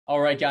All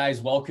right,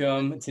 guys,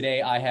 welcome.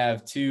 Today I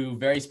have two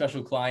very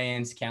special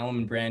clients, Calum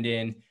and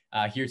Brandon,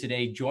 here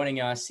today joining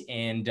us.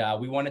 And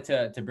we wanted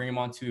to bring them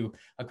on to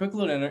a quick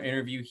little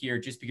interview here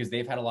just because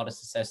they've had a lot of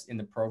success in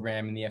the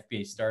program in the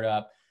FBA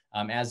Startup.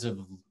 As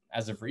of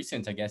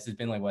recent, I guess it's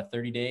been like, what,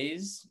 30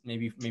 days,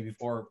 maybe 4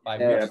 or 5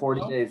 weeks? Yeah,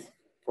 40 days.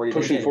 40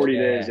 Pushing days. 40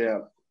 days, yeah.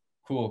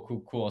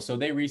 Cool. So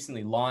they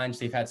recently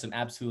launched. They've had some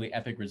absolutely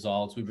epic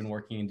results. We've been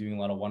working and doing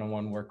a lot of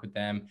one-on-one work with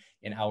them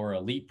in our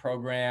elite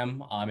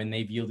program. And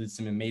they've yielded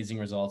some amazing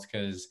results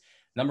because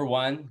number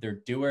one, they're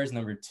doers.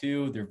 Number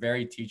two, they're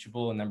very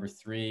teachable. And number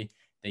three,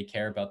 they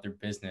care about their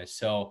business.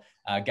 So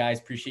guys,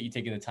 appreciate you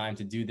taking the time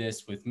to do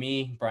this with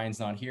me. Brian's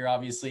not here,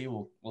 obviously.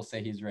 We'll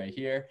say he's right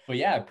here. But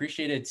yeah,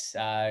 appreciate it.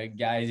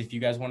 Guys, if you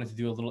guys wanted to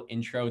do a little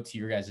intro to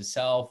your guys'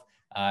 self,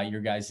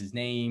 your guys'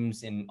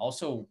 names, and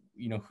also,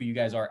 who you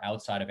guys are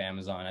outside of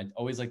Amazon. I'd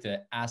always like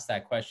to ask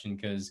that question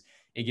because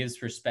it gives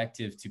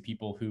perspective to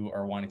people who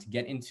are wanting to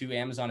get into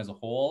Amazon as a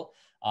whole,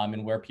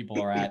 and where people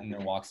are at in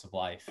their walks of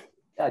life.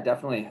 Yeah,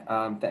 definitely.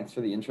 Thanks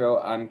for the intro.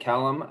 I'm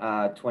Calum,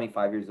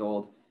 25 years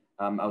old.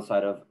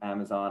 Outside of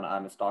Amazon,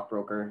 I'm a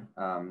stockbroker.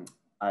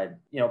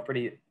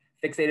 Pretty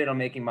fixated on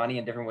making money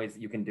in different ways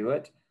that you can do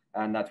it.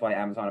 And that's why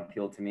Amazon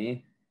appealed to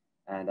me.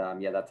 And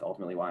that's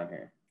ultimately why I'm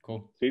here.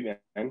 Cool. Sweet, man.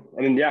 And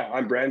then,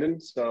 I'm Brandon.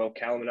 So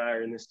Calum and I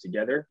are in this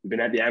together. We've been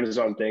at the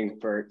Amazon thing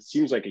for, it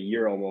seems like a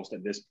year almost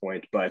at this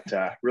point, but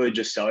really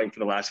just selling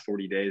for the last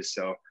 40 days.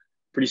 So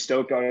pretty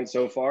stoked on it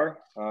so far.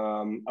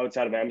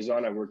 Outside of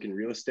Amazon, I work in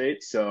real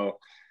estate. So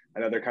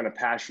another kind of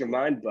passion of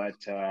mine, but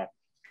trying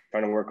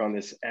to work on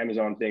this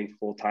Amazon thing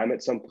full time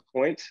at some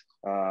point.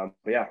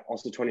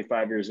 Also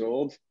 25 years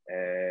old.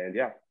 And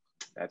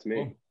that's me.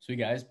 Cool. Sweet,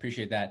 guys.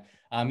 Appreciate that.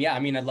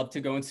 I'd love to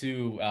go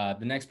into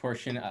the next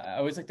portion. I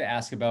always like to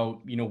ask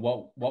about,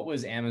 what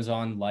was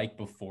Amazon like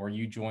before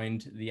you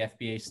joined the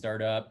FBA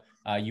startup?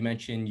 You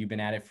mentioned you've been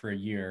at it for a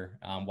year.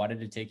 Why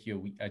did it take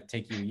you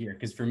a year?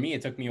 Because for me,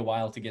 it took me a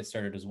while to get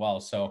started as well.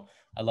 So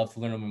I'd love to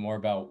learn a little bit more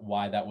about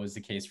why that was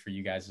the case for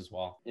you guys as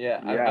well.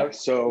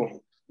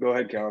 So go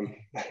ahead, Calum.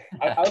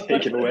 I'll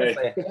take it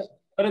away.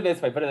 Put it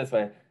this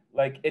way.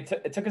 Like it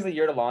took us a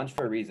year to launch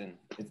for a reason.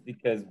 It's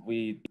because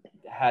we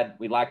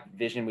lacked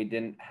vision. We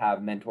didn't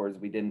have mentors.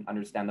 We didn't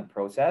understand the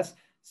process.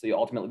 So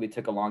ultimately we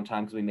took a long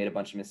time because we made a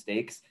bunch of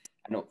mistakes.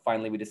 And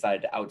finally we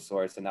decided to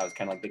outsource. And that was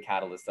kind of like the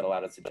catalyst that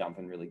allowed us to jump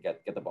and really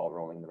get the ball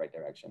rolling in the right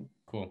direction.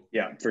 Cool.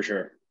 Yeah, for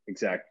sure.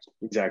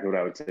 Exactly what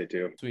I would say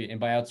too. Sweet. And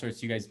by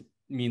outsource, you guys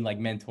mean like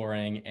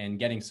mentoring and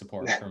getting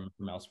support from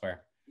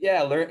elsewhere.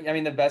 Yeah,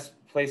 the best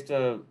place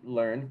to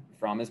learn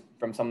from is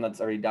from someone that's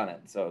already done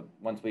it. So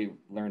once we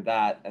learned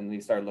that and we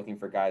started looking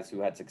for guys who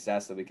had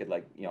success that we could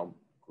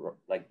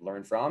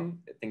learn from,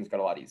 things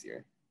got a lot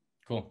easier.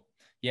 Cool.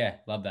 Yeah,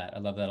 love that. I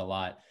love that a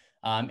lot.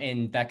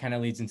 And that kind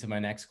of leads into my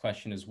next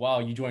question as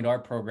well. You joined our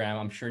program.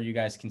 I'm sure you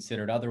guys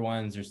considered other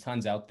ones. There's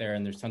tons out there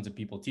and there's tons of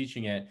people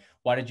teaching it.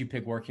 Why did you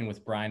pick working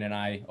with Brian and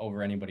I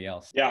over anybody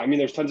else? Yeah,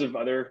 there's tons of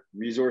other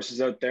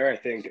resources out there. I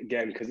think,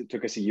 again, because it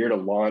took us a year to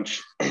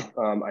launch,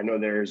 I know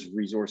there's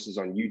resources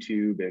on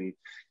YouTube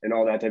and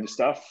all that type of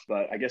stuff.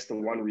 But I guess the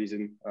one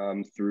reason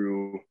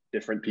through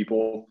different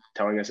people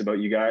telling us about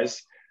you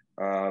guys,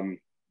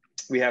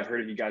 we have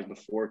heard of you guys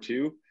before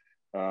too.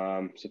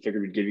 So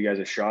figured we'd give you guys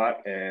a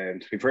shot,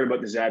 and we've heard about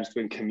the Zabs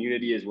Twin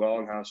community as well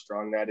and how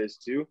strong that is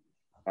too,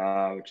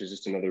 which is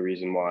just another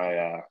reason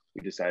why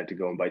we decided to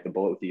go and bite the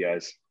bullet with you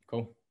guys.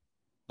 Cool.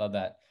 Love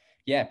that.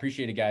 Yeah,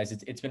 appreciate it, guys.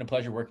 It's been a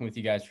pleasure working with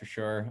you guys for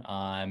sure.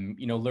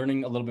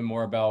 Learning a little bit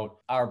more about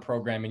our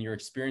program and your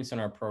experience in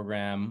our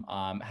program.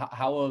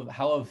 How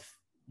have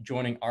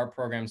joining our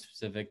program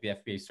specific, the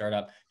FBA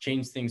Startup,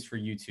 changed things for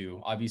you two?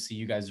 Obviously,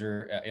 you guys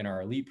are in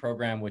our elite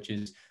program, which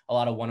is a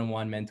lot of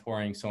one-on-one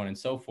mentoring, so on and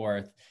so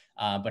forth.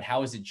 But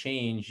how has it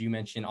changed? You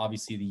mentioned,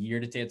 obviously, the year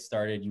to get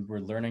started, you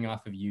were learning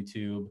off of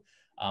YouTube,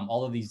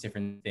 all of these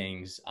different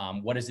things.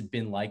 What has it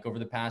been like over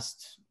the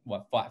past,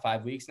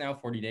 5 weeks now,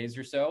 40 days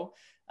or so?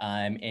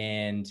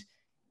 And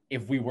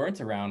if we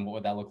weren't around, what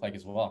would that look like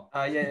as well?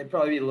 It'd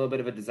probably be a little bit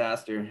of a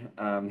disaster,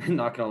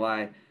 not gonna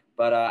lie.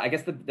 But I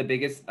guess the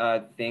biggest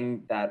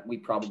thing that we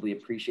probably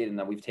appreciate and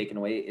that we've taken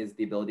away is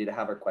the ability to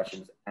have our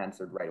questions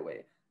answered right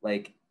away.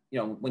 Like,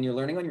 when you're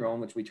learning on your own,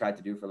 which we tried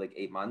to do for like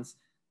 8 months,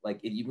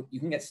 you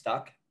can get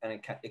stuck and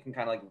it can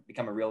kind of like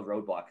become a real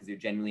roadblock because you're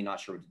genuinely not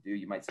sure what to do.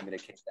 You might submit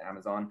a case to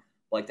Amazon.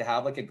 Like to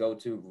have like a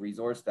go-to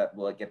resource that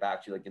will get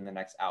back to you like in the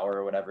next hour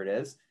or whatever it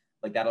is,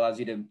 like that allows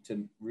you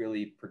to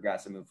really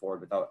progress and move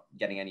forward without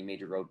getting any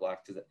major roadblocks.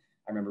 Because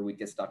I remember we'd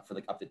get stuck for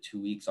like up to 2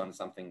 weeks on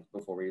something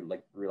before we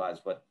like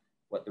realized what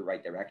the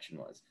right direction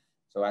was.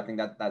 So I think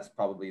that's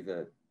probably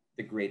the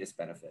greatest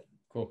benefit.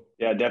 Cool.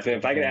 Yeah, definitely.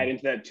 If I can add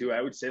into that too,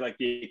 I would say like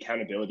the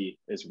accountability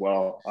as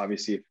well.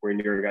 Obviously, if we're in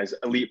your guys'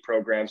 elite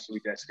program, so we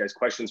can ask you guys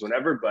questions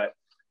whenever, but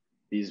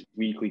these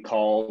weekly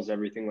calls,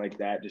 everything like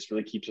that just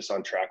really keeps us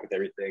on track with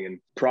everything. And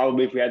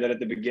probably if we had that at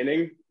the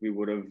beginning, we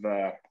would have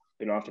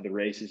been off to the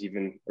races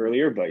even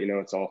earlier, but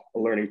it's all a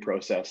learning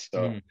process.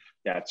 So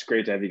yeah, it's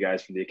great to have you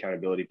guys for the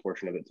accountability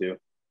portion of it too.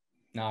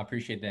 No, I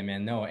appreciate that,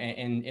 man. No,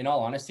 and in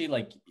all honesty,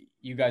 like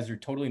you guys are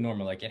totally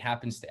normal. Like it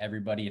happens to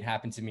everybody. It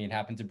happened to me. It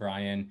happened to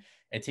Brian.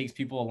 It takes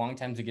people a long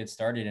time to get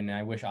started. And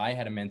I wish I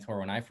had a mentor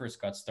when I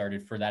first got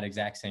started for that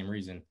exact same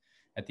reason.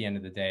 At the end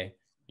of the day,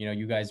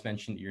 you guys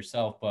mentioned it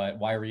yourself, but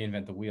why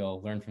reinvent the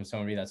wheel? Learn from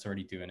somebody that's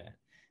already doing it.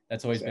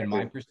 That's always been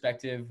my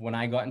perspective when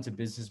I got into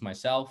business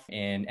myself,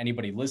 and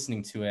anybody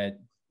listening to it,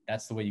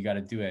 that's the way you got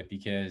to do it,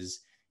 because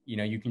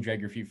you can drag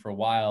your feet for a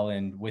while.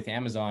 And with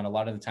Amazon, a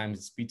lot of the times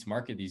it's speed to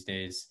market these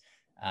days.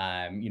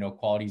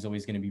 Quality is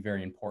always going to be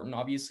very important,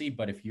 obviously,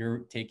 but if you're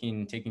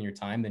taking your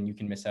time, then you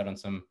can miss out on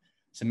some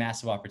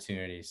massive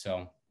opportunities.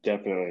 So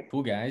definitely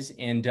cool, guys.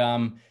 And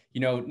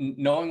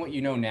knowing what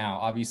you know now,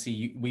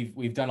 obviously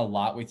we've done a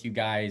lot with you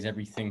guys,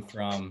 everything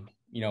from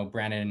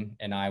Brandon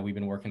and we've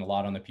been working a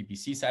lot on the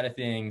PPC side of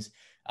things,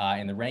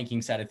 and the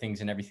ranking side of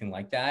things and everything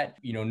like that.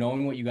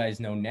 Knowing what you guys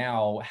know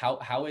now,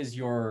 how is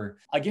your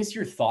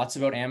thoughts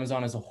about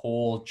Amazon as a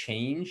whole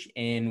change,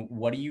 and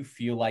what do you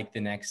feel like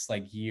the next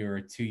year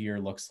or 2 year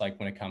looks like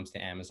when it comes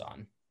to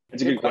Amazon?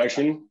 It's a good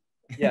question.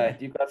 Yeah.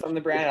 Do you got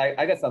something, Brand?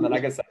 I got something. I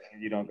got something.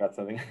 You don't got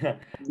something.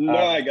 No,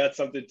 I got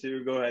something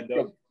too. Go ahead,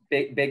 though.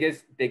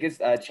 Biggest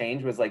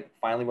change was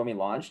finally when we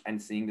launched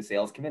and seeing the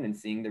sales come in and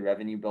seeing the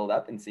revenue build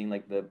up and seeing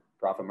the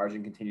profit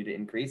margin continue to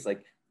increase.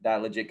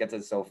 That legit gets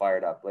us so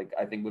fired up.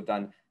 I think we've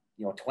done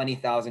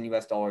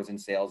 $20,000 in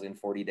sales in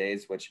 40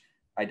 days, which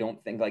I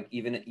don't think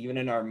even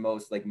in our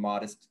most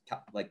modest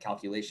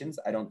calculations,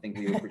 I don't think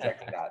we were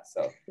projecting that.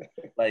 So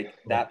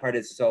that part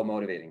is so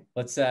motivating.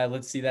 Let's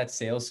see that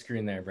sales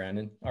screen there,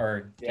 Brandon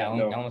or Calum.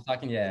 No. Calum was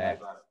talking. Yeah,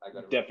 I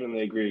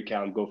definitely agree.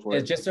 Calum, go for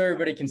it. Just so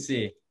everybody can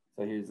see.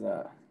 So here's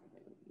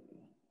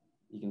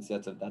you can see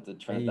that's a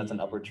trend. Hey. That's an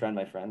upward trend,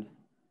 my friend.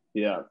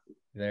 Yeah.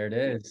 There it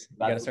is.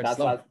 That's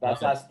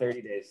last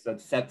 30 days. So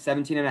it's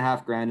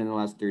 17.5 grand in the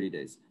last 30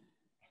 days.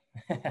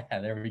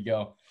 There we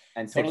go.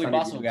 And totally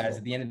possible, guys.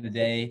 At the end of the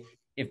day,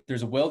 if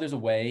there's a will, there's a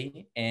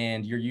way,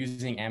 and you're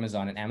using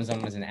Amazon, and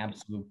Amazon is an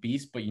absolute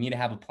beast, but you need to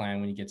have a plan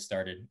when you get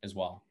started as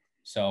well.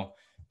 So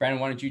Brandon,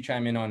 why don't you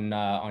chime in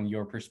on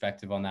your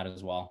perspective on that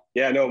as well?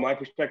 Yeah, no, my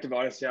perspective,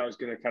 honestly, I was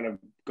going to kind of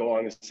go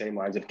on the same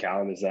lines of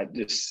Calum, is that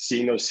just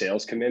seeing those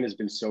sales come in has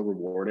been so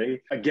rewarding.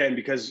 Again,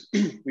 because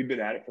we've been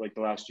at it for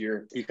the last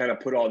year, you kind of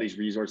put all these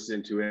resources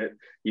into it.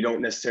 You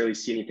don't necessarily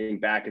see anything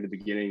back at the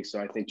beginning.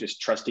 So I think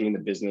just trusting in the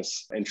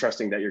business and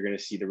trusting that you're going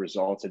to see the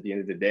results at the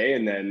end of the day.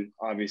 And then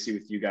obviously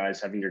with you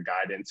guys having your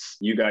guidance,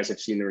 you guys have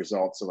seen the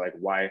results. So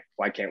why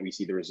can't we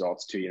see the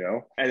results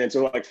too, And then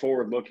so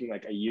forward looking,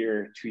 a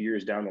year, 2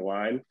 years down the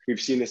line,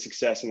 we've seen the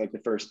success in the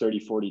first 30,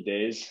 40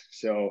 days.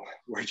 So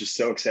we're just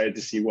so excited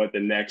to see what the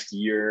next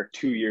year,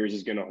 2 years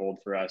is going to hold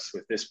for us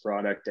with this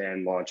product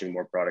and launching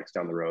more products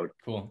down the road.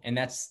 Cool. And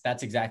that's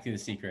exactly the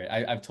secret.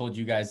 I've told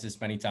you guys this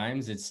many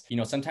times. It's,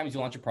 sometimes you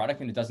launch a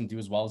product and it doesn't do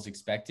as well as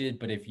expected,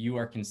 but if you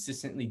are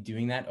consistently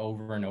doing that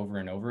over and over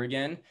and over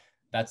again,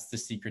 that's the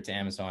secret to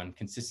Amazon.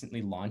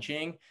 Consistently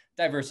launching,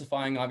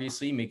 diversifying,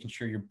 obviously, making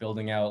sure you're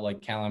building out,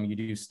 like Calum, you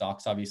do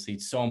stocks. Obviously,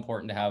 it's so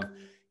important to have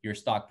your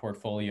stock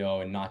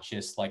portfolio and not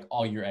just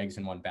all your eggs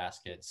in one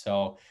basket.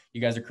 So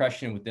you guys are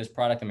crushing it with this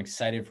product. I'm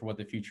excited for what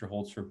the future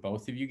holds for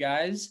both of you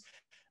guys.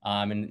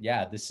 And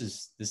yeah, this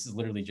is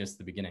literally just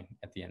the beginning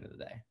at the end of the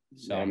day.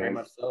 So yeah, very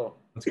much so.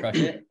 Let's crush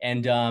it.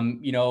 And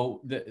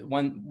the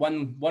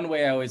one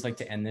way I always like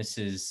to end this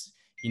is,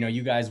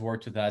 you guys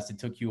worked with us. It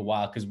took you a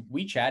while because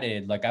we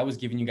chatted. I was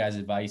giving you guys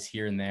advice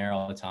here and there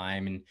all the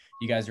time, and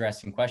you guys are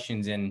asking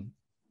questions. And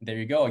there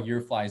you go. A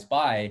year flies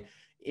by.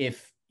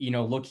 If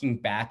looking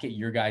back at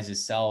your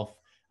guys' self,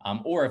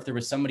 or if there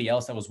was somebody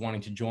else that was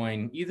wanting to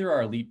join either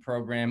our elite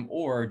program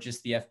or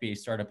just the FBA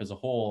startup as a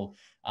whole,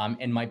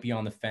 and might be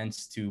on the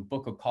fence to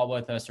book a call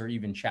with us or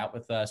even chat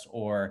with us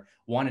or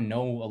want to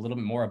know a little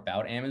bit more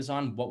about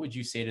Amazon, what would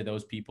you say to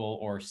those people,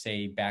 or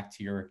say back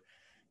to your,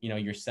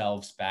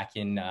 yourselves back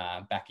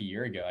a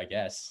year ago, I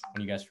guess,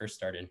 when you guys first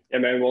started? Yeah,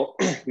 man. Well,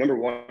 number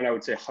one, I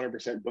would say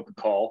 100% book a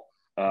call,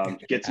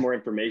 get some more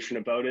information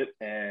about it.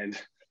 And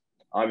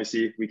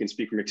obviously we can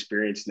speak from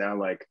experience now,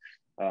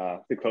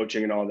 the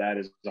coaching and all that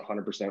is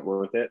 100%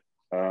 worth it.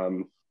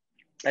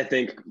 I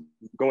think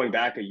going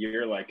back a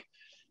year,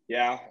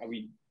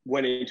 we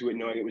went into it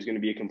knowing it was going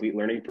to be a complete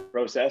learning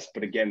process.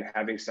 But again,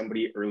 having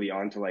somebody early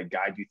on to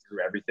guide you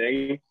through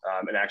everything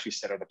and actually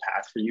set out a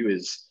path for you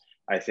is,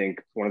 I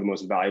think, one of the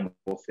most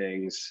valuable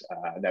things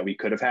that we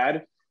could have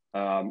had.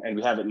 And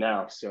we have it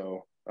now.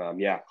 So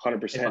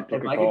 100%.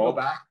 If I could go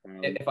back,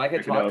 if I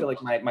could talk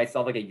to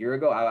myself a year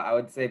ago, I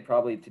would say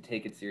probably to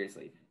take it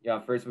seriously.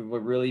 First we were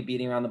really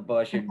beating around the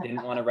bush and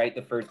didn't want to write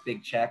the first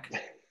big check,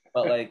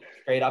 but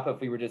straight up, if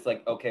we were just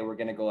okay, we're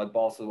gonna go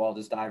balls to the wall,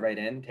 just dive right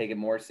in, take it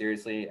more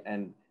seriously,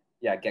 and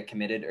get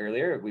committed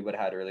earlier, we would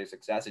have had earlier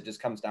success. It just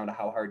comes down to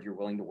how hard you're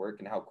willing to work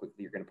and how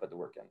quickly you're gonna put the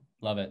work in.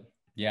 Love it.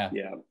 Yeah.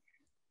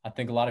 I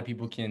think a lot of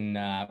people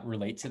can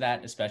relate to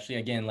that, especially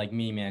again, like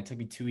me, man. It took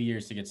me 2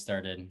 years to get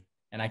started.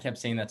 And I kept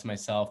saying that to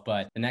myself,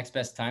 but the next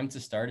best time to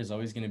start is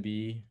always going to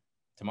be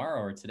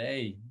tomorrow or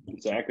today.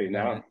 Exactly.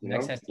 Now,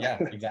 next test. Yeah,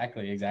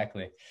 exactly.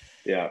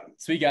 Yeah.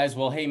 Sweet guys.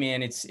 Well, hey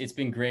man, it's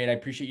been great. I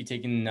appreciate you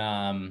taking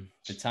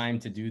the time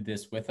to do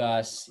this with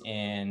us.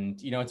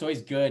 And it's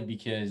always good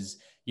because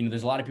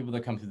there's a lot of people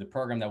that come through the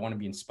program that want to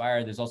be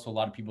inspired. There's also a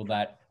lot of people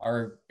that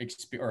are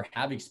or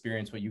have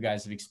experienced what you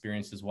guys have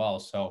experienced as well.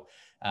 So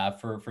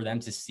for them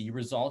to see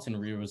results and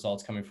real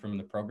results coming from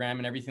the program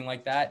and everything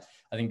like that,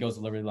 I think goes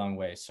a really long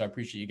way. So I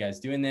appreciate you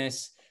guys doing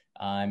this.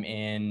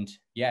 And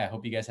yeah, I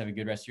hope you guys have a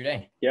good rest of your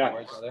day.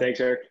 Yeah. Thanks,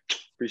 Eric.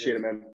 Appreciate it, man.